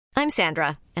I'm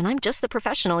Sandra, and I'm just the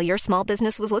professional your small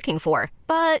business was looking for.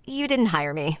 But you didn't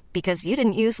hire me because you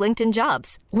didn't use LinkedIn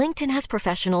Jobs. LinkedIn has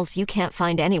professionals you can't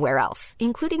find anywhere else,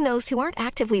 including those who aren't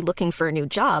actively looking for a new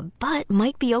job, but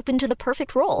might be open to the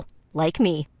perfect role, like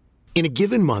me. In a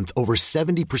given month, over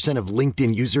 70% of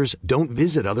LinkedIn users don't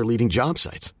visit other leading job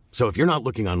sites. So if you're not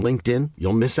looking on LinkedIn,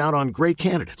 you'll miss out on great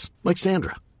candidates like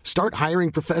Sandra. Start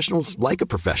hiring professionals like a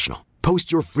professional.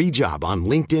 Post your free job on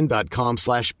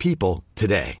linkedin.com/people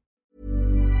today.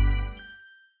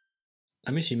 I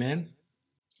miss you, man.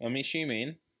 I miss you,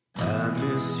 man. I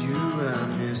miss you, man.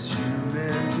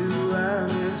 Do I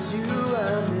miss you?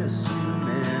 I miss you,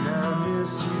 man. I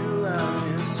miss you,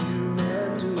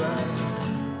 man. Do I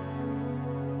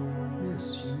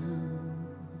miss you?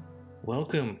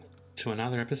 Welcome to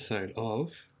another episode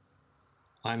of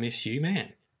I Miss You,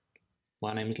 Man.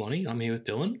 My name is Lonnie. I'm here with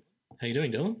Dylan. How you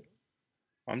doing, Dylan?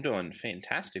 I'm doing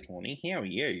fantastic, Lonnie. How are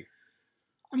you?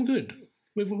 I'm good.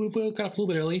 We've got up a little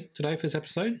bit early today for this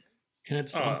episode, and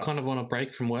I'm kind of on a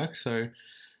break from work, so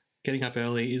getting up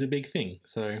early is a big thing.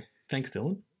 So thanks,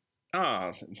 Dylan.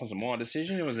 It wasn't my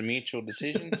decision. It was a mutual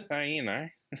decision, so, you know.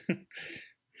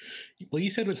 Well, you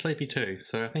said we're sleepy too,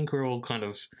 so I think we're all kind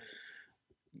of...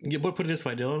 We'll put it this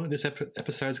way, Dylan. This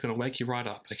episode's going to wake you right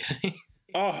up, okay?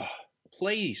 Oh,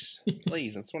 please.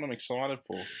 Please. That's what I'm excited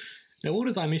for. Now, what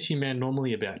is I Miss You, Man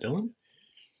normally about, Dylan?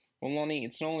 Well, Lonnie,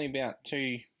 it's normally about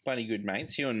two buddy good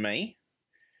mates, you and me.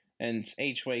 And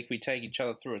each week we take each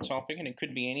other through a topic, and it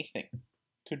could be anything.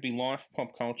 Could be life,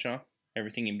 pop culture,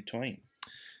 everything in between.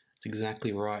 That's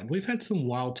exactly right. We've had some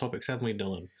wild topics, haven't we,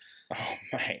 Dylan? Oh,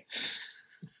 mate.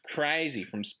 Crazy.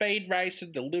 From speed racer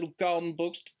to little golden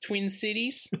books to Twin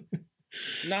Cities.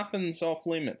 Nothing's off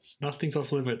limits. Nothing's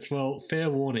off limits. Well,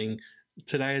 fair warning,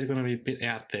 today is going to be a bit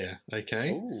out there, okay?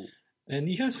 Ooh. And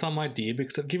you have some idea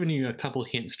because I've given you a couple of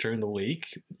hints during the week.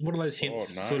 What are those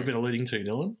hints sort of been alluding to,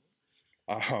 Dylan?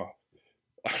 Oh,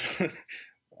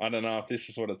 I don't know if this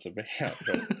is what it's about,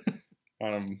 but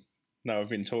no, we've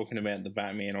been talking about the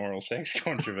Batman oral sex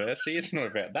controversy. It's not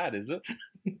about that, is it?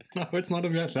 No, it's not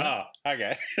about that. Oh,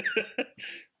 okay.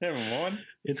 Never mind.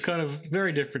 It's kind of a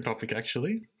very different topic,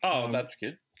 actually. Oh, that's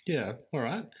good. Yeah, all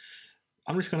right.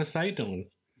 I'm just going to say, Dylan,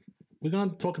 we're going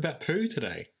to talk about poo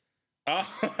today. Oh,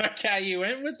 okay, you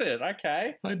went with it.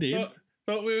 Okay. I did.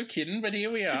 Thought we were kidding, but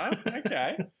here we are.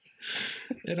 Okay.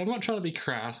 And I'm not trying to be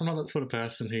crass. I'm not that sort of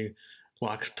person who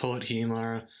likes toilet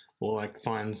humour or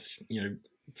finds,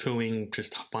 pooing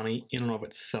just funny in and of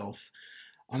itself.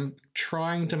 I'm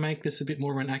trying to make this a bit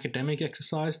more of an academic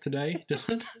exercise today,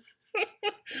 Dylan.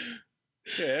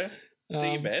 Yeah, do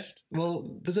your best.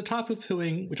 Well, there's a type of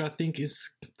pooing which I think is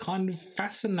kind of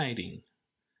fascinating.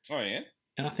 Oh, yeah?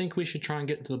 And I think we should try and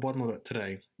get to the bottom of it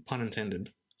today, pun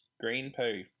intended. Green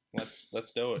poo. Let's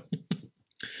do it.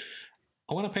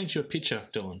 I want to paint you a picture,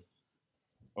 Dylan.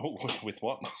 Oh, with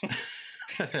what?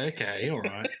 Okay, all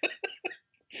right.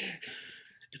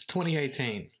 It's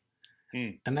 2018.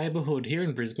 A neighbourhood here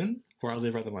in Brisbane, where I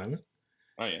live at the moment,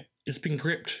 it's been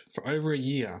gripped for over a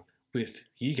year with,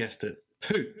 you guessed it,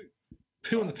 poo.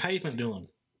 Poo on the pavement, Dylan.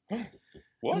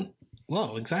 What?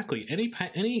 Well, exactly.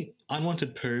 Any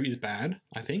unwanted poo is bad,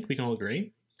 I think. We can all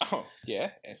agree. Oh,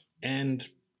 yeah. And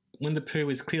when the poo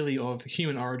is clearly of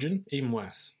human origin, even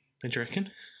worse. Don't you reckon?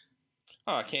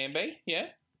 Oh, it can be, yeah.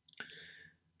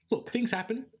 Look, things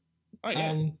happen. Oh,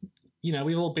 yeah.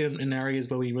 We've all been in areas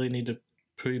where we really need to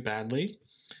poo badly.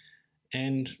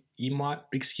 And you might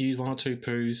excuse one or two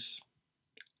poos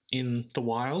in the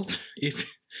wild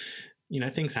if,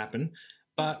 things happen.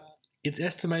 But it's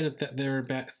estimated that there are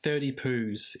about 30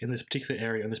 poos in this particular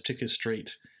area, on this particular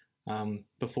street,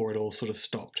 before it all sort of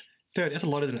stopped. 30, that's a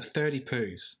lot, isn't it? 30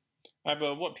 poos.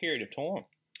 Over what period of time?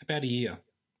 About a year.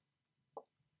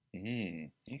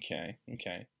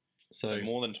 Okay. So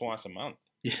more than twice a month?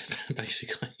 Yeah,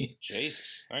 basically.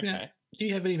 Jesus, okay. Now, do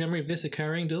you have any memory of this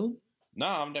occurring, Dylan? No,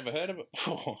 I've never heard of it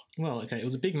before. Well, okay, it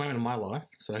was a big moment in my life,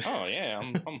 so... Oh, yeah,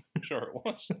 I'm sure it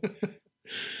was.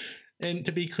 And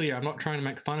to be clear, I'm not trying to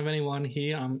make fun of anyone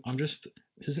here. I'm just...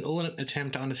 This is all an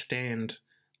attempt to understand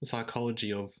the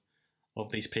psychology of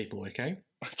these people, okay?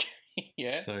 Okay,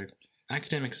 yeah. So,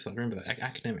 academic stuff. Remember that.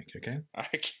 Academic, okay?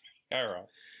 Okay, all right.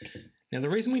 Now, the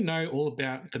reason we know all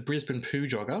about the Brisbane poo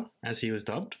jogger, as he was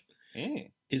dubbed,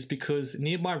 is because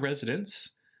nearby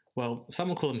residents, well, some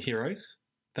will call them heroes,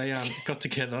 they got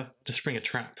together to spring a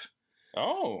trap.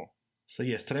 Oh. So,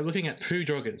 yes, today we're looking at poo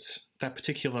joggers, that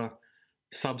particular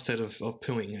subset of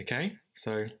pooing, okay?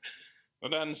 So... I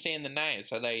don't understand the name.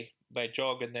 So they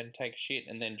jog and then take shit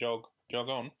and then jog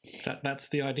on. That's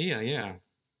the idea, yeah.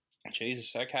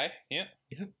 Jesus, okay, yeah.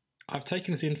 Yeah. I've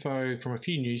taken this info from a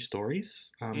few news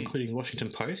stories, including the Washington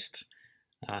Post,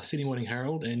 Sydney Morning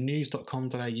Herald, and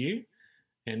news.com.au.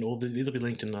 And these will be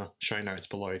linked in the show notes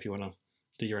below if you want to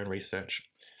do your own research.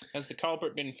 Has the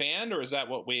culprit been found, or is that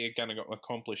what we're going to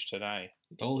accomplish today?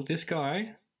 Oh, this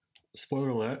guy, spoiler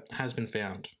alert, has been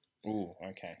found. Ooh,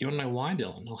 okay. You want to know why,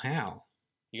 Dylan, or how?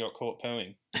 You got caught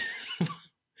pooing.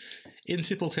 In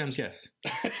simple terms, yes.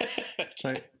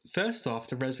 So, first off,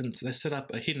 the residents, they set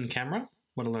up a hidden camera,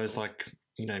 one of those, like,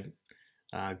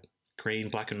 green,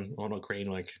 black, and, or not green,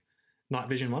 like, night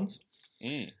vision ones.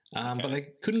 But they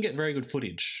couldn't get very good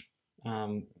footage.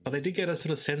 But they did get a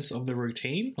sort of sense of the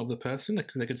routine of the person.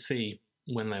 They could see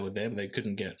when they were there, but they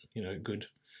couldn't get, a good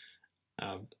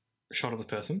shot of the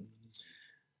person.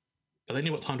 But they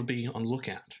knew what time to be on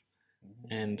lookout.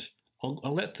 And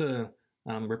I'll let the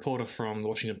reporter from the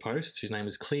Washington Post, whose name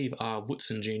is Cleve R.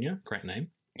 Woodson Jr., great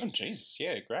name. Oh, Jesus,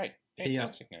 yeah, great.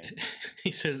 Fantastic name.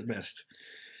 He says it best.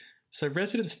 So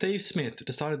resident Steve Smith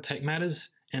decided to take matters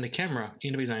and a camera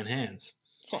into his own hands.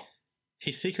 Huh.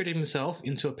 He secreted himself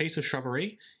into a piece of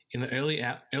shrubbery in the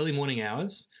early morning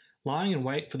hours, lying in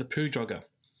wait for the poo jogger.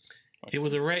 It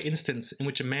was a rare instance in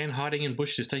which a man hiding in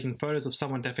bushes taking photos of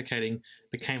someone defecating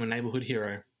became a neighbourhood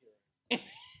hero.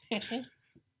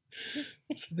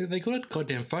 So they got a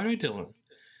goddamn photo, Dylan.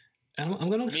 And I'm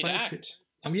going to explain it to you.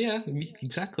 Yeah,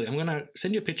 exactly. I'm going to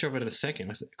send you a picture of it in a second,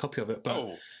 a copy of it.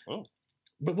 But,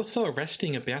 but what's so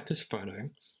arresting about this photo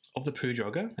of the poo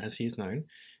jogger, as he's known,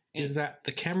 is that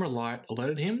the camera light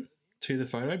alerted him to the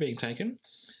photo being taken.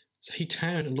 So he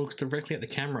turned and looks directly at the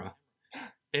camera,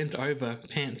 bent over,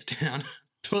 pants down,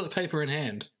 toilet paper in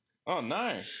hand. Oh,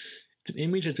 no. It's an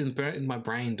image that's been burnt in my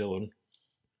brain, Dylan.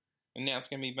 And now it's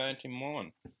going to be burnt in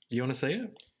mine. You want to see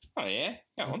it? Oh, yeah?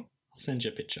 Go on. I'll send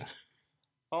you a picture.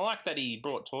 I like that he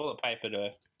brought toilet paper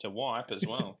to wipe as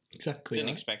well. Exactly.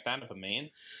 Didn't expect that of a man.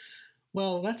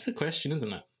 Well, that's the question,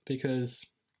 isn't it? Because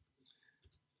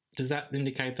does that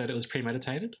indicate that it was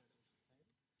premeditated?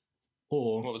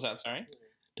 Or What was that, sorry?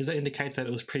 does that indicate that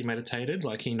it was premeditated,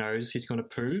 like he knows he's going to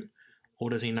poo? Or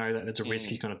does he know that there's a risk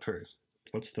he's going to poo?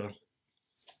 What's the...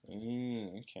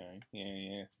 Okay.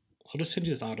 Yeah. I'll just send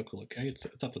you this article, okay? It's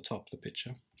up the top, the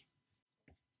picture.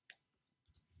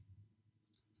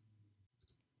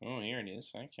 Oh, here it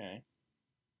is. Okay.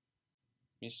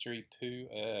 Mystery poo.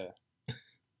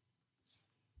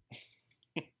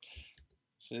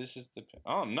 So this is the...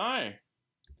 Oh, no!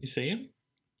 You see him?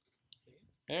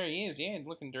 There he is, yeah,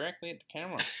 looking directly at the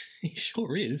camera. He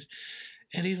sure is.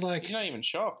 And he's like... He's not even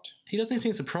shocked. He doesn't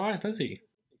seem surprised, does he?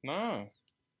 No.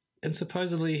 And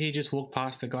supposedly he just walked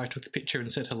past the guy, took the picture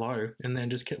and said hello, and then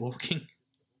just kept walking.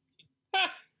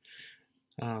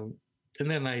 And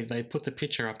then they put the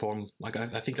picture up on, like,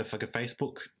 I think it's like a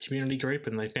Facebook community group,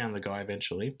 and they found the guy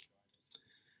eventually.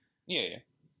 Yeah.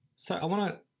 So I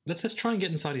want to... Let's try and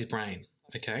get inside his brain,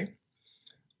 okay?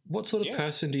 What sort of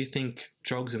person do you think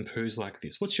jogs and poos like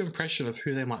this? What's your impression of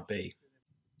who they might be?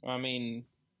 I mean,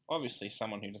 obviously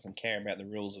someone who doesn't care about the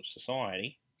rules of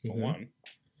society, for one.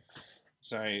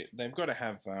 So they've got to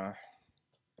have,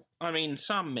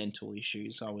 some mental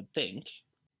issues, I would think.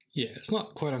 Yeah, it's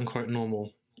not quote-unquote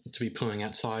normal to be pooing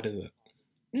outside, is it?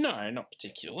 No, not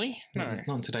particularly. No.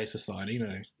 Not in today's society,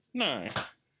 no. No.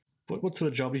 What sort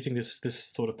of job do you think this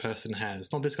sort of person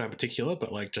has? Not this guy in particular,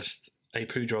 but like just a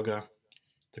poo jogger,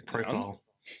 the profile.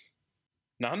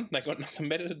 None? They got nothing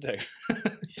better to do.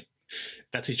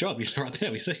 That's his job, right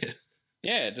there, we see it.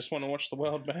 Yeah, just want to watch the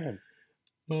world burn.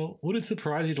 Well, would it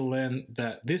surprise you to learn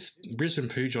that this Brisbane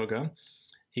poo jogger,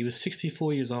 he was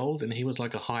 64 years old and he was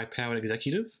like a high-powered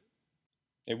executive?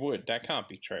 It would. That can't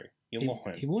be true. You're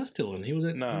lying. He was, Dylan. He was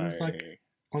like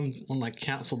on like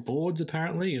council boards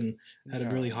apparently, and had a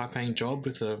really high-paying job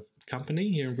with a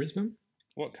company here in Brisbane.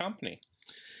 What company?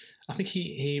 I think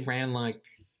he ran like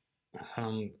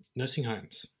nursing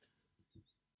homes.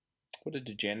 What a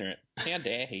degenerate. How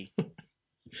dare he?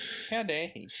 How dare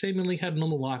he? Seemingly had a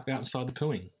normal life outside the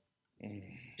pooing.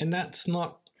 And that's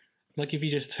not... Like if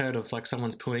you just heard of like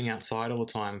someone's pooing outside all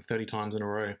the time, 30 times in a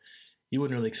row, you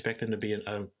wouldn't really expect them to be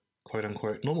a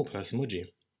quote-unquote normal person, would you?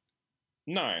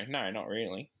 No, not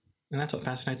really. And that's what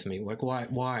fascinates me. Like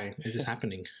why is this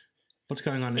happening? What's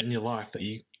going on in your life that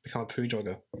you become a poo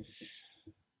jogger?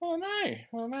 Oh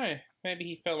no. Maybe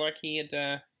he felt like he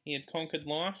had conquered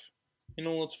life in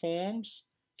all its forms,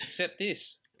 except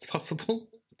this. It's possible.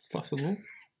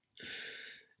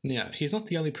 Now, he's not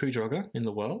the only poo jogger in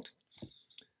the world.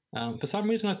 For some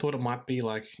reason, I thought it might be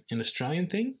like an Australian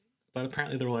thing, but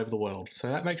apparently they're all over the world. So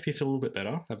that makes me feel a little bit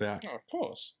better about, of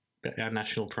course, about our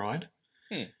national pride.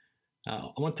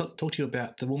 I want to talk to you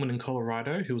about the woman in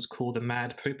Colorado who was called the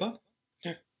Mad Pooper.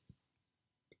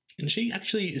 And she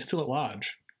actually is still at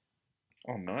large.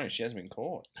 Oh no, she hasn't been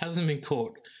caught. Hasn't been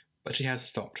caught, but she has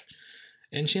stopped.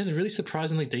 And she has a really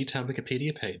surprisingly detailed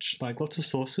Wikipedia page. Like, lots of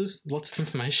sources, lots of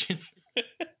information.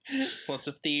 Lots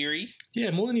of theories.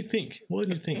 Yeah, more than you think.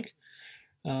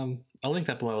 I'll link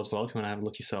that below as well if you want to have a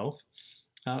look yourself.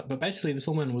 But basically, this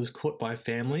woman was caught by a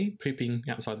family pooping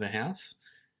outside their house.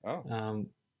 Oh.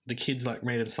 The kids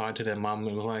ran inside to their mum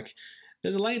and were like,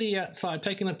 "There's a lady outside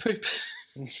taking a poop."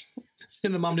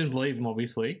 And the mum didn't believe them,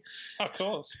 obviously. Of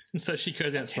course. So she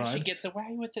goes That's how outside. she gets away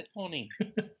with it, Lonnie.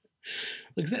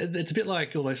 It's a bit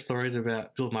like all those stories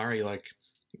about Bill Murray,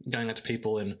 going up to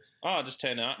people and Just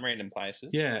turning up in random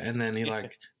places. yeah, and then he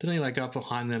doesn't he go up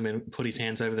behind them and put his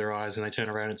hands over their eyes and they turn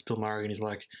around and it's Bill Murray and he's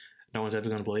like, "No one's ever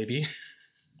going to believe you."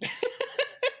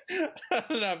 I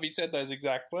don't know if he said those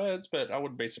exact words, but I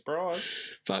wouldn't be surprised.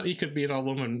 But he could be an old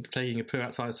woman taking a poo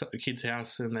outside a kid's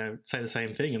house and they say the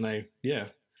same thing and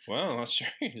Well, that's true.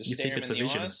 Just You stare think him it's in a the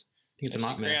vision. eyes. I think it's a If you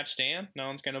nightmare. crouch down, no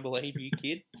one's going to believe you,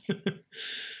 kid.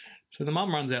 So the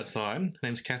mum runs outside. Her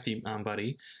name's Kathy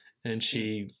Buddy, and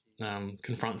she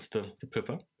confronts the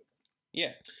pooper.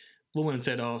 Yeah. Woman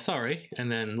said, "Oh, sorry,"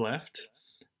 and then left.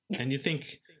 And you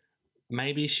think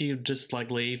maybe she would just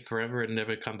leave forever and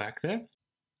never come back there?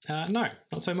 No,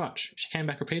 not so much. She came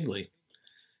back repeatedly.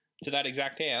 To that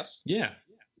exact house? Yeah.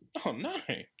 Oh, no.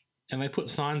 And they put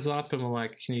signs up and were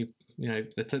like, "Can you, they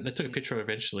took a picture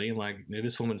eventually and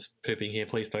this woman's pooping here,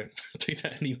 please don't do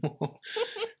that anymore."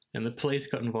 And the police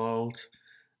got involved.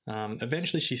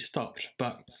 Eventually she stopped,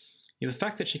 but the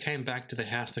fact that she came back to the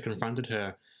house that confronted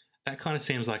her, that kind of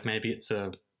seems like maybe it's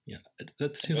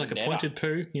that seems like a pointed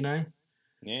poo,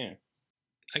 Yeah.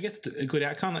 I guess it's a good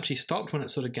outcome that she stopped when it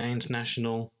sort of gained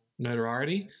national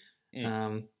notoriety.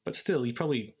 But still,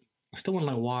 I still want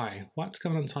to know why. What's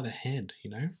going on inside the head,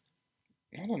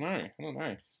 I don't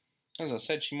know. As I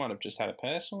said, she might have just had a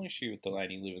personal issue with the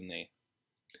lady living there.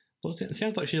 Well, it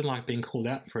sounds like she didn't like being called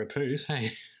out for her poos,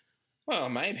 hey? Well,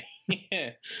 maybe.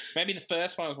 Yeah. Maybe the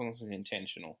first one wasn't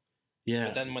intentional. Yeah.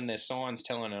 But then when there's signs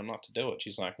telling her not to do it,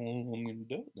 she's like, "Well, I'm going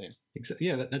to do it then."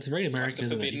 Yeah, that's very American,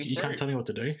 isn't it? forbidden You can't fruit. tell me what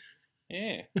to do.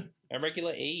 Yeah. A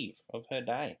regular Eve of her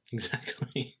day.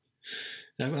 Exactly.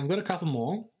 Now, I've got a couple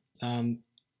more. Go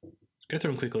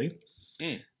through them quickly.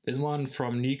 There's one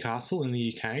from Newcastle in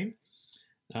the UK.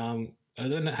 I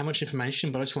don't know how much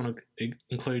information, but I just want to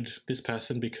include this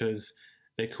person because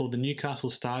they're called the Newcastle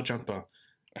Star Jumper.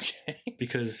 Okay.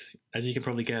 Because, as you can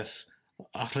probably guess,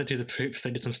 after they do the poops,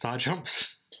 they did some star jumps.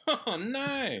 Oh,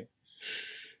 no.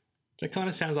 That kind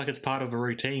of sounds like it's part of a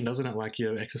routine, doesn't it? Like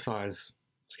your exercise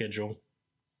schedule.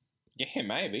 Yeah,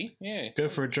 maybe. Yeah. Go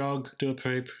for a jog, do a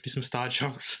poop, do some star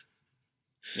jumps,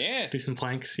 Yeah. do some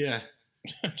planks, yeah.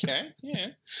 Okay.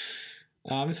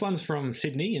 Yeah. This one's from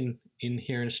Sydney in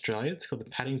here in Australia. It's called the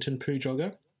Paddington Poo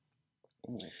Jogger.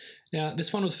 Ooh. Now,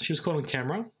 she was caught on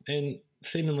camera and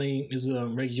seemingly is a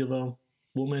regular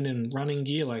woman in running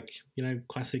gear,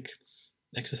 classic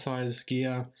exercise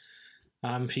gear.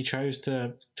 She chose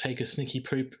to take a sneaky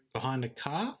poop behind a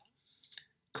car,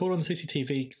 caught on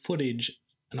CCTV footage,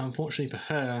 and unfortunately for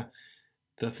her,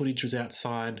 the footage was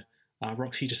outside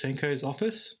Roxy Jacenko's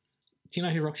office. Do you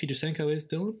know who Roxy Jacenko is,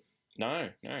 Dylan? No,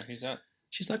 who's that?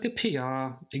 She's like a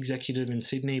PR executive in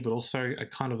Sydney, but also a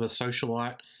kind of a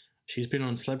socialite. She's been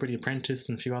on Celebrity Apprentice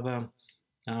and a few other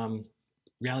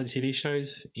reality TV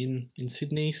shows in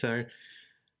Sydney. So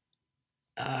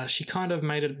she kind of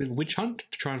made it a bit of a witch hunt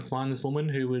to try and find this woman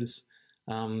who was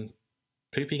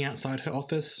pooping outside her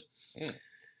office. Mm.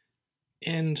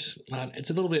 And it's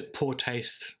a little bit poor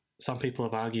taste, some people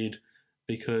have argued,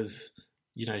 because,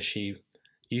 she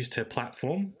used her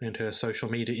platform and her social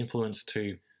media influence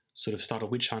to sort of start a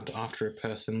witch hunt after a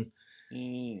person.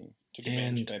 Took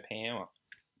advantage of her power.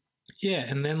 Yeah,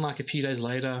 and then a few days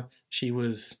later, she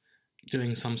was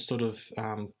doing some sort of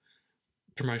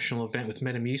promotional event with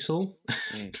Metamucil.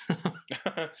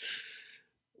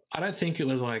 I don't think it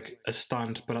was a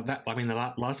stunt, but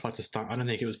the last part's a stunt. I don't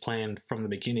think it was planned from the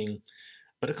beginning,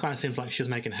 but it kind of seems like she was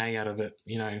making hay out of it.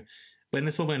 When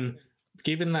this woman,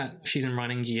 given that she's in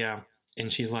running gear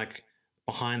and she's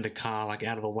behind a car, out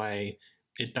of the way,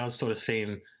 it does sort of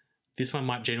seem this one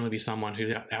might generally be someone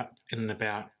who's out and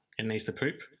about and needs to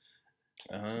poop.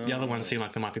 The other ones seem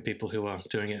like there might be people who are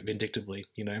doing it vindictively,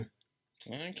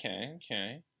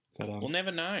 Okay. But We'll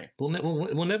never know.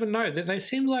 we'll never know. They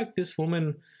seem like this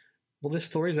woman. Well, there's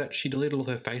stories that she deleted all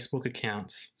her Facebook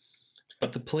accounts,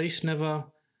 but the police never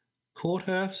caught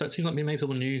her. So it seems like maybe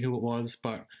people knew who it was,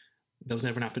 but there was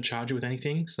never enough to charge her with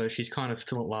anything. So she's kind of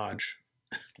still at large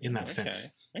in that sense.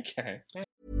 Okay.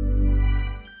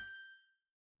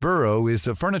 Burrow is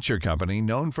a furniture company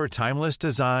known for timeless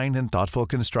design and thoughtful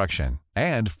construction,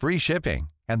 and free shipping,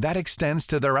 and that extends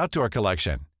to their outdoor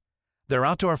collection. Their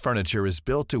outdoor furniture is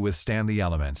built to withstand the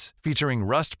elements, featuring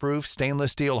rust-proof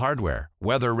stainless steel hardware,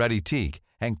 weather-ready teak,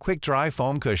 and quick-dry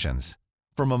foam cushions.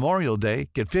 For Memorial Day,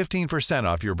 get 15%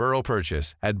 off your Burrow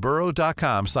purchase at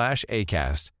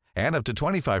burrow.com/ACAST and up to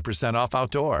 25% off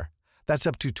outdoor. That's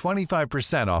up to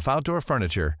 25% off outdoor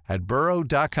furniture at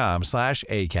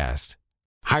burrow.com/ACAST.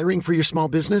 Hiring for your small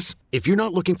business? If you're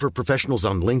not looking for professionals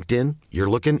on LinkedIn, you're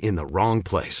looking in the wrong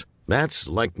place. That's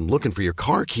like looking for your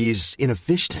car keys in a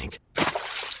fish tank.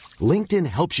 LinkedIn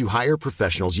helps you hire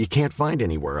professionals you can't find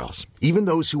anywhere else, even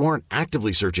those who aren't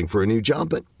actively searching for a new job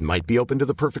but might be open to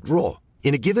the perfect role.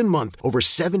 In a given month, over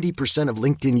 70% of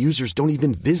LinkedIn users don't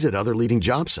even visit other leading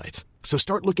job sites. So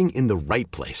start looking in the right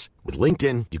place. With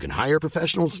LinkedIn, you can hire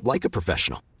professionals like a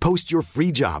professional. Post your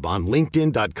free job on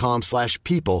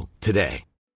linkedin.com/people today.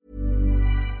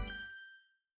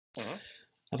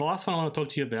 The last one I want to talk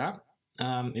to you about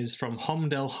is from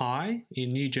Homdale High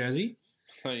in New Jersey.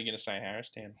 I thought you were going to say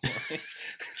Harristown. Well,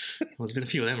 there's been a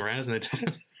few of them around, hasn't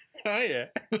there? Oh, yeah.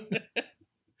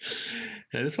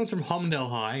 Yeah, this one's from Homdale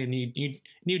High in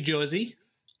New Jersey.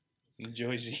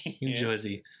 Jersey. New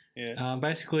Jersey. Yeah.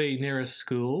 Basically, near a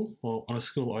school, or on a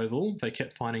school oval, they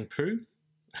kept finding poo.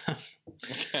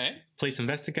 Okay. Police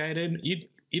investigated. You'd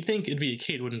think it'd be a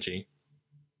kid, wouldn't you?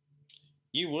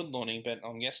 You would, Lonnie, but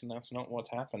I'm guessing that's not what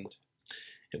happened.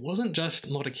 It wasn't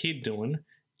just not a kid doing,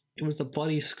 it was the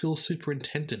bloody school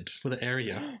superintendent for the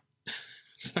area.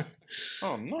 So,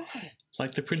 Oh, no.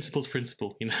 like the principal's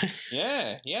principal, you know?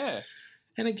 Yeah, yeah.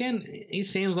 And again, he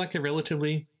seems like a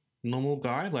relatively normal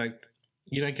guy. Like,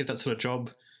 you don't get that sort of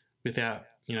job without,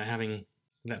 having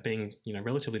that being,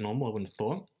 relatively normal, I wouldn't have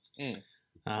thought. Mm.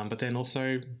 But then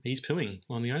also, he's pooing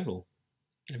on the oval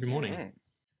every morning. Mm.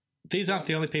 These aren't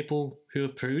the only people who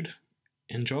have pooed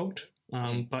and jogged,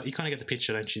 but you kind of get the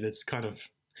picture, don't you? It's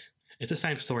the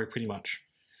same story pretty much.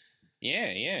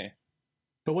 Yeah, yeah.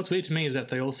 But what's weird to me is that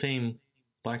they all seem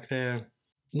like they're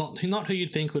not who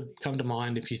you'd think would come to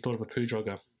mind if you thought of a poo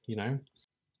jogger,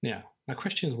 Now, my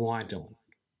question is why, Dylan?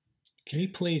 Can you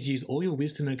please use all your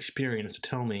wisdom and experience to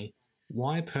tell me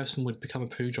why a person would become a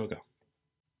poo jogger?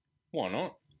 Why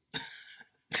not?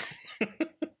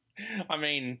 I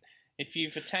mean, if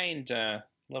you've attained a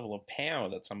level of power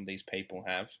that some of these people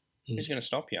have, who's going to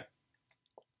stop you?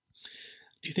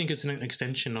 Do you think it's an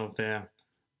extension of their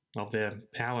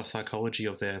power psychology,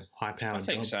 of their high-powered I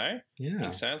think job? so. Yeah. I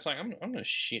think so. It's like, I'm going to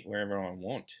shit wherever I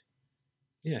want.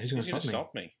 Yeah, who's going to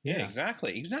stop me? Yeah,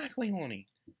 exactly. Exactly, Lonnie.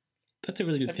 That's a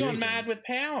really good They've theory. gone mad with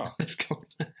power. They've gone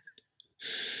mad.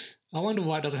 I wonder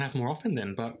why it doesn't happen more often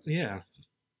then, but yeah.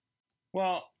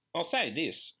 Well, I'll say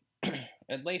this.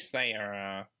 At least they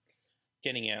are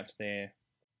getting out their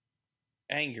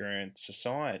anger at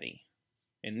society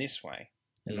in this way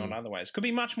and not other ways. Could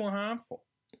be much more harmful.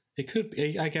 It could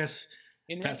be, I guess.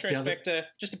 In that's retrospect,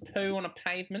 just a poo on a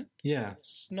pavement, Yeah.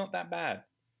 it's not that bad.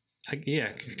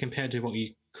 Compared to what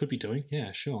you could be doing.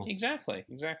 Yeah, sure. Exactly.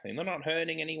 And they're not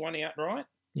hurting anyone outright.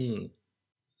 Mm.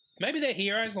 Maybe they're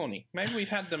heroes, Lonnie. Maybe we've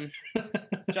had them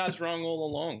judged wrong all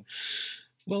along.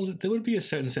 Well, there would be a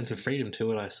certain sense of freedom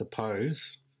to it, I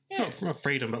suppose. Yeah. Not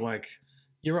freedom, but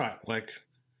you're right. Like,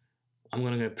 I'm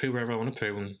going to go poo wherever I want to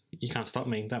poo, and you can't stop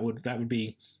me. That would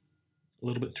be a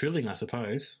little bit thrilling, I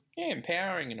suppose. Yeah,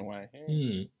 empowering in a way.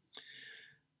 Yeah.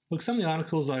 Look, some of the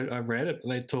articles I read,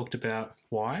 they talked about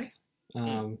why.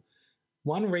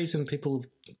 One reason people have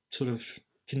sort of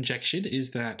conjectured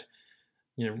is that,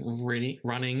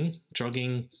 running,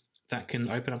 jogging, that can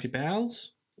open up your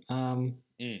bowels. And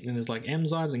there's like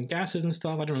enzymes and gases and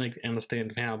stuff. I don't really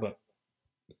understand how, but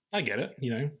I get it,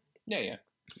 Yeah.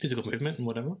 Physical movement and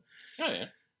whatever. Oh, yeah.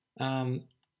 And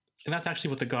that's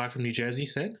actually what the guy from New Jersey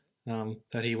said,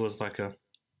 that he was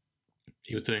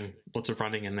he was doing lots of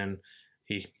running and then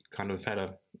he kind of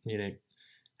had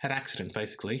accidents,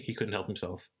 basically. He couldn't help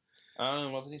himself. Oh,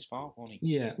 it wasn't his fault, Lonnie.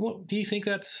 Yeah. Well, do you think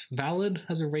that's valid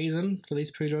as a reason for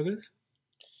these poo joggers?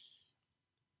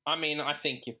 I mean, I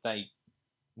think if they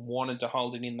wanted to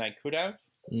hold it in, they could have.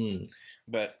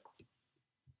 But,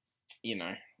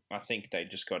 I think they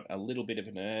just got a little bit of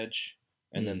an urge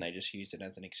and then they just used it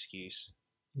as an excuse.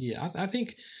 Yeah, I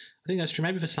think that's true.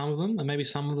 Maybe for some of them, and maybe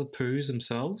some of the poos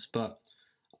themselves, but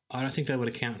I don't think they would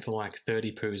account for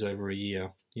 30 poos over a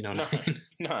year. You know what I mean?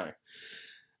 No.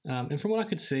 And from what I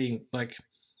could see,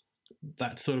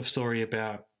 that sort of story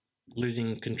about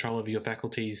losing control of your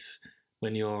faculties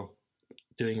when you're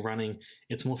doing running,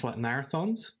 it's more for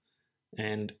marathons,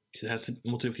 and it has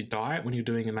more to do with your diet when you're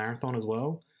doing a marathon as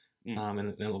well,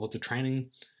 and lots of training.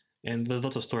 And there's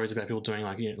lots of stories about people doing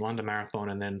like London Marathon,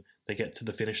 and then they get to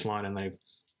the finish line and they've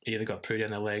either got poo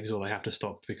down their legs or they have to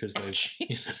stop because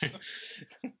they've.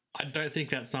 I don't think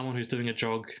that's someone who's doing a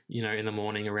jog, in the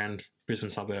morning around Brisbane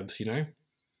suburbs,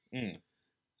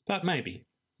 But maybe.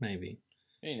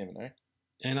 You never know.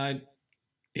 And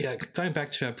going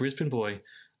back to our Brisbane boy,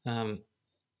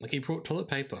 he brought toilet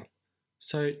paper,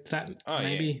 so that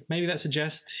maybe that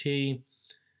suggests he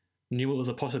knew it was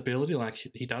a possibility. Like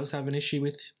he does have an issue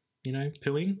with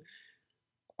pooing,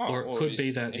 or it could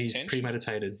be that he's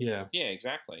premeditated. Yeah. Yeah,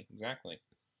 exactly.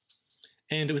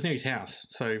 And it was near his house,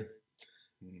 so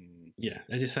yeah,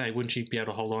 as you say, wouldn't you be able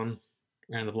to hold on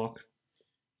around the block?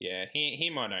 Yeah,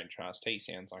 him I don't trust. He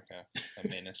sounds like a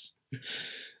menace.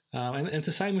 And it's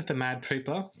the same with the Mad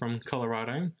Pooper from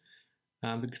Colorado,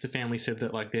 because the family said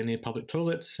that they're near public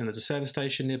toilets and there's a service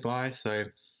station nearby, so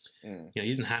you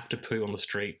didn't have to poo on the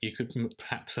street. You could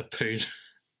perhaps have pooed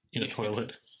in a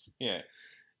toilet. Yeah.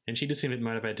 And she did seem a bit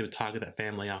motivated to target that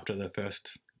family after the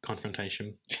first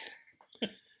confrontation.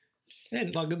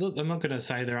 And look, I'm not going to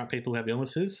say there aren't people who have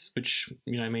illnesses, which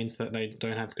means that they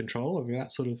don't have control over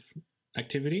that sort of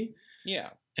activity. Yeah.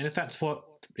 And if that's what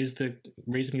is the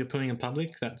reason you're pooing in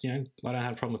public, that I don't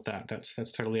have a problem with that.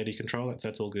 That's totally out of your control.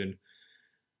 That's all good.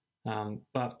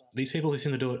 But these people who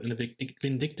seem to do it in a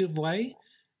vindictive way,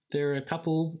 there are a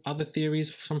couple other theories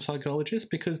from psychologists,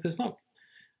 because it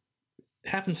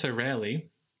happens so rarely.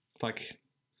 And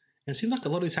it seems like a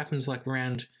lot of this happens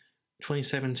around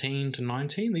 2017 to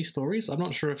 19, these stories. I'm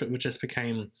not sure if it just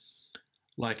became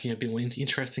a bit more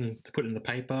interesting to put in the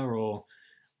paper, or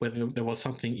whether there was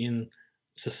something in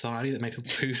society that made people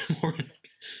poo more.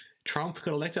 Trump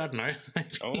got elected, I don't know.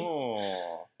 Maybe.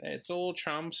 Oh, it's all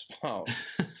Trump's fault.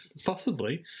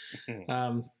 Possibly.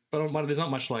 But there's not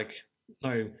much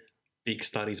no big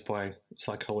studies by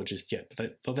psychologists yet.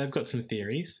 But they've got some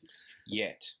theories.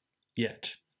 Yet.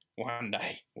 One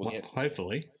day.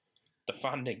 Hopefully. The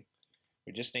funding.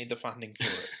 We just need the funding for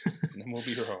it, and then we'll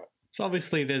be right. So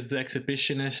obviously there's the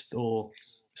exhibitionist or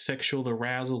sexual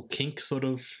arousal kink sort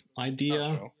of idea.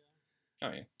 Oh, sure.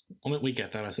 Oh, yeah. I mean, we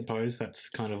get that, I suppose. That's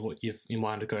kind of what your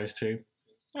mind goes to.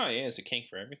 Oh, yeah, it's a kink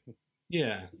for everything.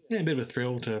 Yeah, a bit of a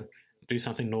thrill to do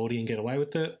something naughty and get away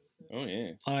with it. Oh,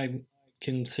 yeah. I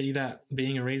can see that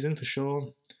being a reason for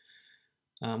sure.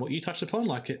 What you touched upon,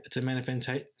 it's a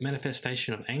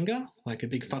manifestation of anger, a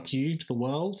big fuck you to the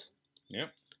world.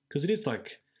 Yep. Because it is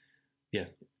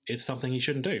it's something you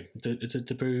shouldn't do. It's a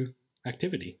taboo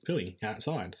activity, pooing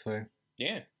outside. So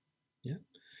yeah.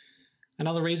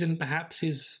 Another reason perhaps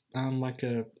is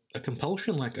a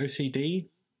compulsion, like OCD.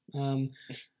 I'm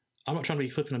not trying to be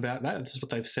flippant about that. This is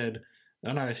what they've said.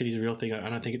 I know OCD is a real thing. I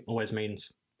don't think it always means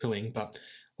pooing, but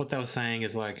what they were saying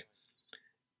is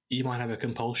you might have a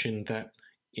compulsion that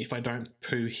if I don't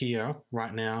poo here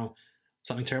right now,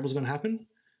 something terrible is going to happen.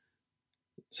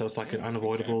 So it's an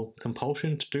unavoidable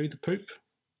compulsion to do the poop.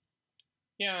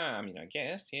 Yeah, I mean, I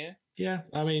guess, yeah. Yeah,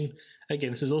 I mean,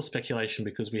 again, this is all speculation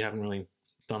because we haven't really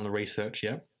done the research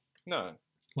yet. No.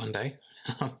 One day.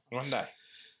 One day.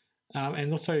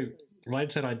 And also, related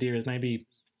to that idea is maybe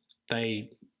they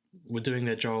were doing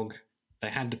their jog, they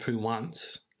had to poo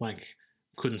once,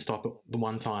 couldn't stop it the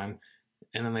one time,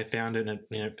 and then they found it and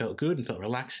it felt good and felt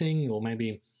relaxing, or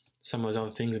maybe some of those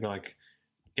other things about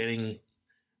getting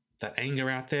that anger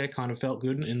out there kind of felt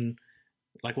good and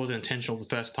wasn't intentional the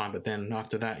first time, but then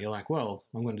after that you're well,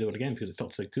 I'm going to do it again because it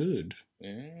felt so good.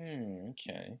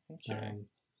 Okay.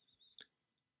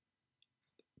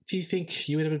 Do you think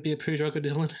you would ever be a poo jogger,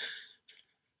 Dylan?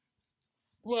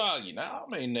 Well, I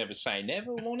mean, never say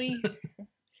never, Lonnie.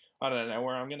 I don't know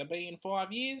where I'm going to be in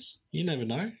 5 years. You never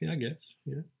know. Yeah, I guess.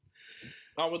 Yeah.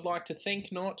 I would like to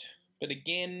think not, but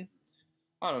again,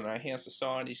 I don't know how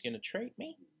society's going to treat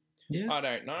me. Yeah. I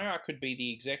don't know. I could be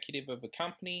the executive of a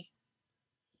company,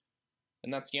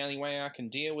 and that's the only way I can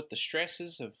deal with the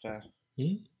stresses of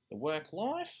the work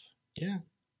life. Yeah.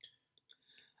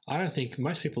 I don't think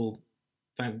most people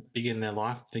don't begin their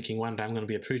life thinking one day I'm going to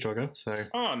be a poo jogger. So.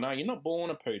 Oh no, you're not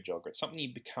born a poo jogger. It's something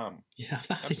you become. Yeah,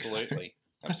 I think absolutely.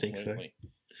 So. I think so.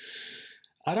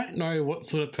 I don't know what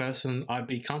sort of person I'd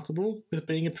be comfortable with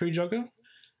being a poo jogger.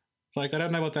 I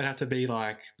don't know what they'd have to be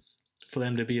for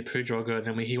them to be a poo jogger, and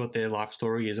then we hear what their life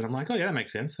story is, and I'm oh yeah, that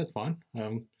makes sense, that's fine.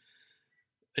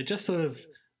 It just sort of,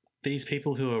 these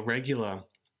people who are regular,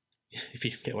 if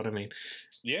you get what I mean.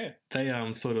 Yeah. They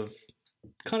sort of,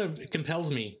 kind of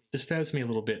compels me, disturbs me a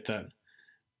little bit that,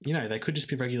 they could just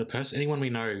be a regular person. Anyone we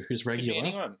know who's regular. Could be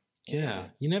anyone. Yeah.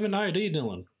 You never know, do you,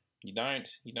 Dylan? You don't.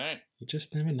 You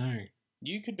just never know.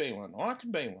 You could be one. I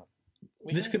could be one.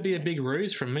 This could be a big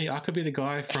ruse from me. I could be the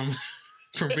guy from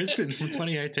Brisbane from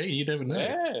 2018. You never know.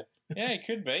 Yeah. Yeah, it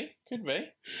could be. Could be.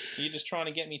 You're just trying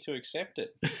to get me to accept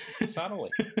it subtly.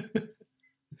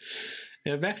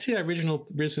 Yeah, back to the original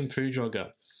Brisbane poo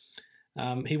jogger.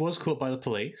 He was caught by the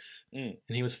police and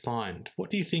he was fined. What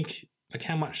do you think? Like,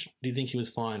 how much do you think he was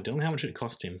fined, Dylan? How much did it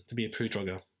cost him to be a poo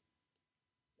jogger?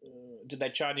 Did they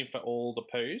charge him for all the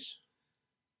poos?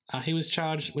 He was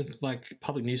charged with like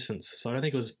public nuisance, so I don't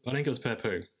think it was. I think it was per poo.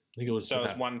 I think it was. So it was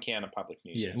about, one count of public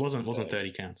nuisance. Yeah, it wasn't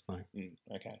 30 counts. No.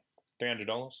 Okay,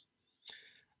 $300.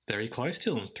 Very close,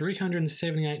 Dylan.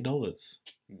 $378.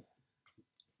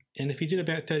 And if he did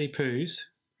about 30 poos,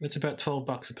 that's about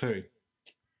 $12 a poo.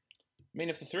 I mean,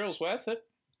 if the thrill's worth it.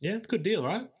 Yeah, it's a good deal,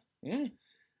 right?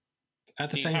 At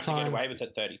the same have time, to get away with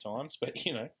it 30 times, but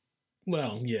you know.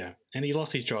 Well, yeah, and he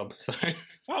lost his job, so.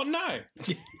 Oh no!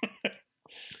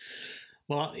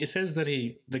 Well, it says that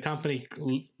the company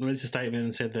released a statement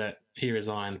and said that he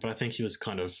resigned, but I think he was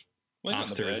kind of Well, he's on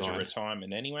the verge of resigned.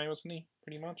 retirement anyway, wasn't he?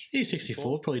 Pretty much. He's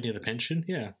 64, probably near the pension.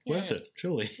 Yeah, worth it,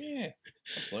 surely. Yeah,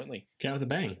 absolutely. Get out with a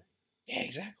bang. Yeah,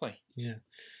 exactly. Yeah.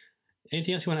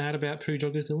 Anything else you want to add about poo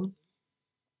joggers, Dylan?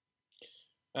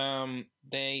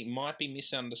 They might be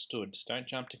misunderstood. Don't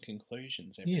jump to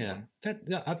conclusions, everyone. Yeah,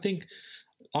 that I think,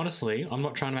 honestly, I'm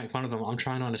not trying to make fun of them. I'm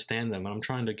trying to understand them, and I'm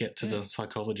trying to get to the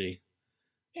psychology.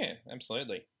 Yeah,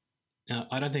 absolutely.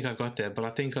 I don't think I've got there, but I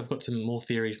think I've got some more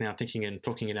theories now, thinking and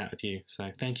talking it out with you. So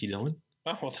thank you, Dylan.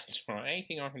 Oh, well, that's right.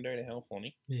 Anything I can do to help,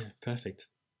 Lonnie. Yeah, perfect.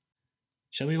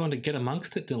 Shall we move on to get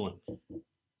amongst it, Dylan?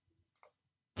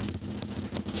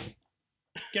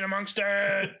 Get amongst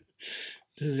it!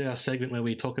 This is our segment where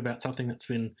we talk about something that's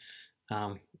been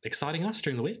exciting us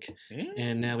during the week,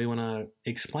 and now we want to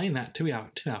explain that to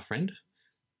our friend,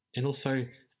 and also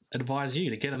advise you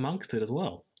to get amongst it as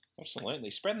well. Absolutely,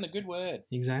 spreading the good word.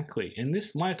 Exactly, and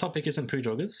my topic isn't poo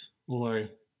joggers, although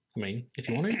I mean, if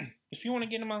you want to, if you want to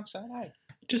get amongst that, hey,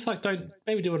 just like don't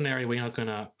maybe do it in an area where you're not going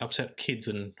to upset kids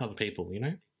and other people, you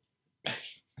know.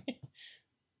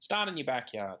 Start in your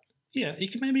backyard. Yeah, you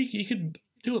could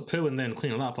do a poo and then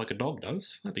clean it up like a dog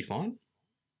does. That'd be fine.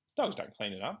 Dogs don't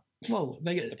clean it up. Well,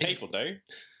 The people do.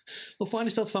 Well, find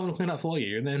yourself someone to clean up for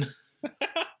you and then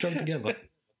jog together.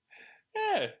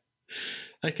 Yeah.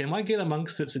 Okay, my get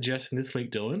amongst it suggestion this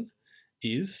week, Dylan,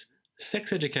 is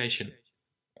sex education.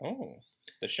 Oh,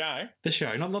 the show? The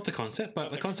show, not the concept,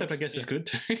 but the concept I guess is good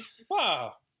too.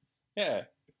 Oh, yeah.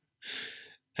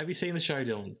 Have you seen the show,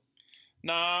 Dylan?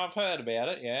 No, I've heard about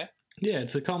it, yeah. Yeah,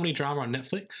 it's a comedy drama on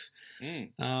Netflix.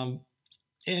 And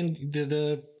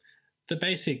the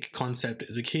basic concept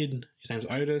is a kid, his name's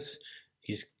Otis,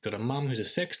 he's got a mum who's a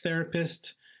sex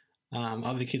therapist,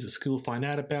 other kids at school find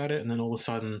out about it, and then all of a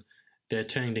sudden they're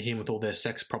turning to him with all their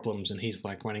sex problems, and he's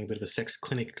like running a bit of a sex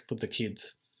clinic for the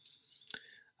kids.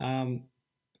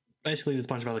 Basically, there's a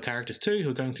bunch of other characters too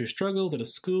who are going through struggles at a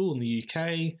school in the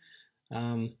UK.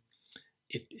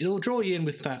 It'll draw you in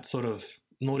with that sort of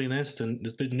naughtiness, and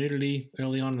there's a bit of nudity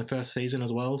early on in the first season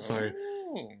as well. So,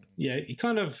 yeah, you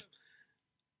kind of,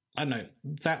 I don't know,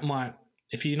 that might,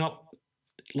 if you're not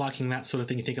liking that sort of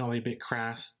thing, you think, oh, a bit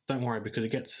crass, don't worry, because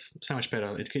it gets so much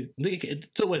better.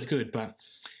 It's always good, but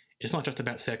it's not just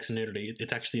about sex and nudity.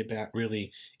 It's actually about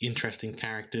really interesting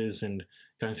characters and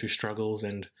going through struggles,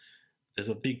 and there's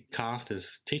a big cast.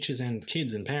 There's teachers and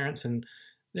kids and parents, and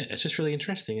yeah, it's just really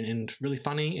interesting and really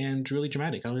funny and really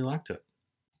dramatic. I really liked it.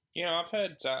 Yeah, I've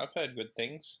heard good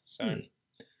things. So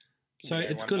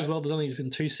It's good as well. There's only been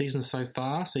 2 seasons so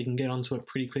far, so you can get onto it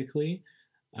pretty quickly.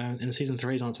 And season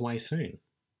 3 is on its way soon.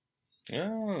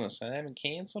 Oh, so they haven't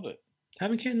cancelled it.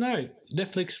 No.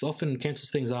 Netflix often cancels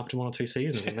things after 1 or 2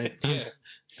 seasons, and they've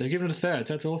given it a third.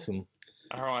 So that's awesome.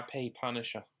 R.I.P.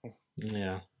 Punisher.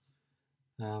 Yeah.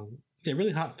 Yeah,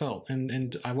 really heartfelt.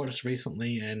 And I watched it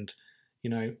recently, and you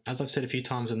know, as I've said a few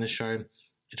times in this show,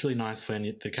 it's really nice when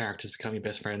the characters become your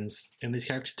best friends, and these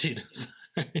characters did.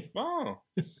 Oh.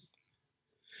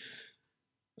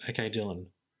 Okay, Dylan.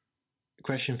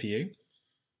 Question for you.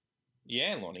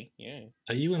 Yeah, Lonnie, yeah.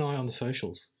 Are you and I on the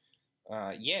socials?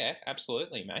 Yeah,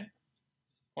 absolutely, mate.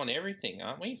 On everything,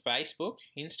 aren't we? Facebook,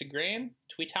 Instagram,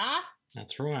 Twitter.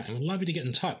 That's right, and we'd love you to get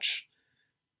in touch.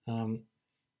 And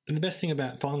the best thing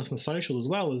about following us on the socials as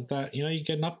well is that, you know, you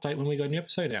get an update when we got a new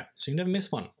episode out, so you never miss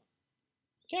one.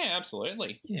 Yeah,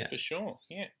 absolutely. Yeah. For sure,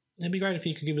 yeah. It'd be great if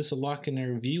you could give us a like and a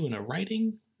review and a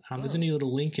rating. There's a new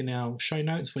little link in our show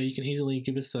notes where you can easily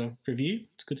give us a review.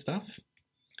 It's good stuff.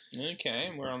 Okay,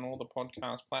 and we're on all the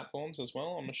podcast platforms as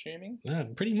well, I'm assuming?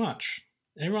 Pretty much.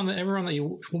 Everyone that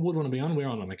you would want to be on, we're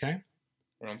on them, okay?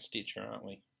 We're on Stitcher, aren't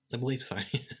we? I believe so.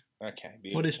 Okay,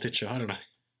 beautiful. What is Stitcher? I don't know.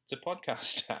 It's a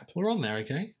podcast app. We're on there,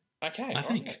 okay? Okay. I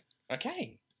think.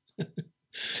 Okay.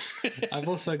 I've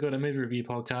also got a movie review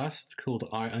podcast called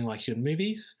I Only Like Human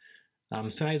Movies.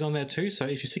 Sanae's on there too, so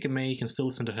if you're sick of me, you can still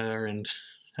listen to her and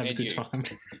have a good time.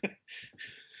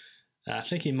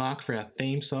 Thank you, Mark, for our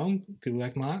theme song. Good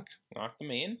work, Mark. Like the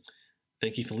man.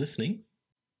 Thank you for listening.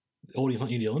 The audience, not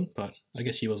you, Dylan, but I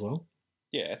guess you as well.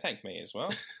 Yeah, thank me as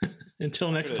well.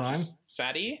 Until next time.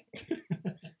 Sat here.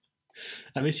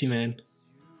 I miss you, man.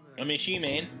 I miss you,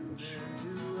 man.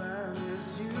 I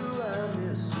miss you, I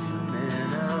miss you,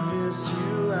 man. I miss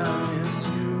you, I miss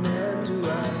you, man. Do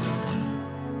I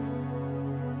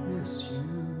miss you?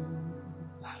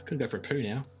 Could go for a poo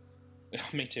now.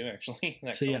 Me too, actually.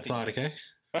 See you outside, okay?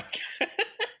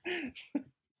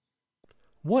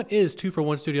 What is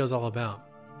 2-for-1 Studios all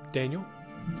about? Daniel?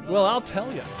 Well, I'll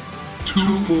tell you.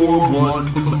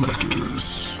 2-for-1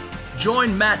 Collectors.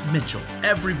 Join Matt Mitchell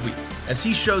every week as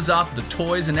he shows off the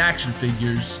toys and action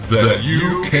figures that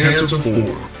you can't afford.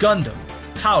 Gundam,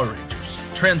 Power Rangers,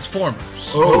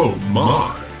 Transformers. Oh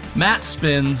my. Matt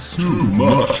spends too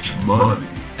much money.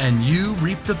 And you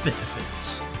reap the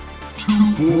benefits.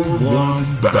 2-for-1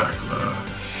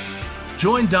 Backlash.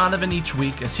 Join Donovan each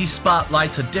week as he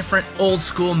spotlights a different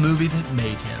old-school movie that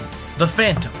made him. The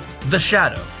Phantom, The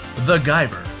Shadow, The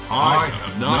Guyver. I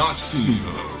have not seen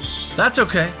those. That's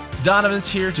okay. Donovan's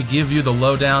here to give you the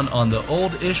lowdown on the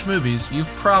old-ish movies you've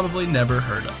probably never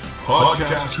heard of.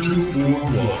 Podcast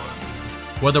 2-for-1.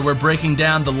 Whether we're breaking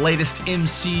down the latest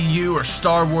MCU or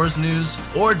Star Wars news,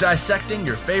 or dissecting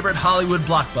your favorite Hollywood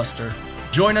blockbuster,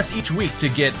 join us each week to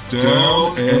get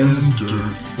down and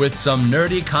dirty with some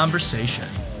nerdy conversation.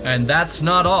 And that's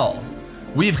not all.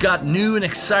 We've got new and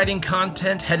exciting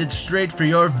content headed straight for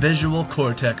your visual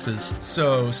cortexes,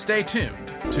 so stay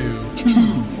tuned to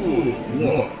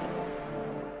 2-for-1.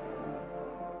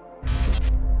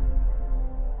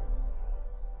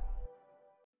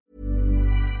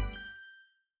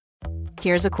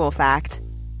 Here's a cool fact.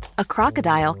 A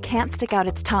crocodile can't stick out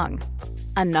its tongue.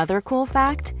 Another cool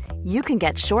fact, you can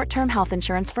get short-term health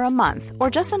insurance for a month or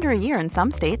just under a year in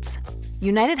some states.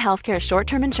 United Healthcare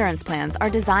short-term insurance plans are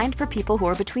designed for people who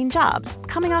are between jobs,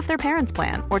 coming off their parents'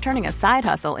 plan, or turning a side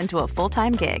hustle into a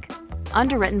full-time gig.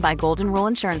 Underwritten by Golden Rule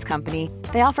Insurance Company,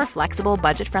 they offer flexible,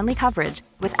 budget-friendly coverage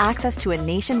with access to a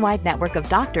nationwide network of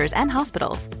doctors and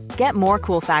hospitals. Get more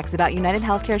cool facts about United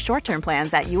Healthcare short-term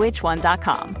plans at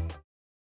uh1.com.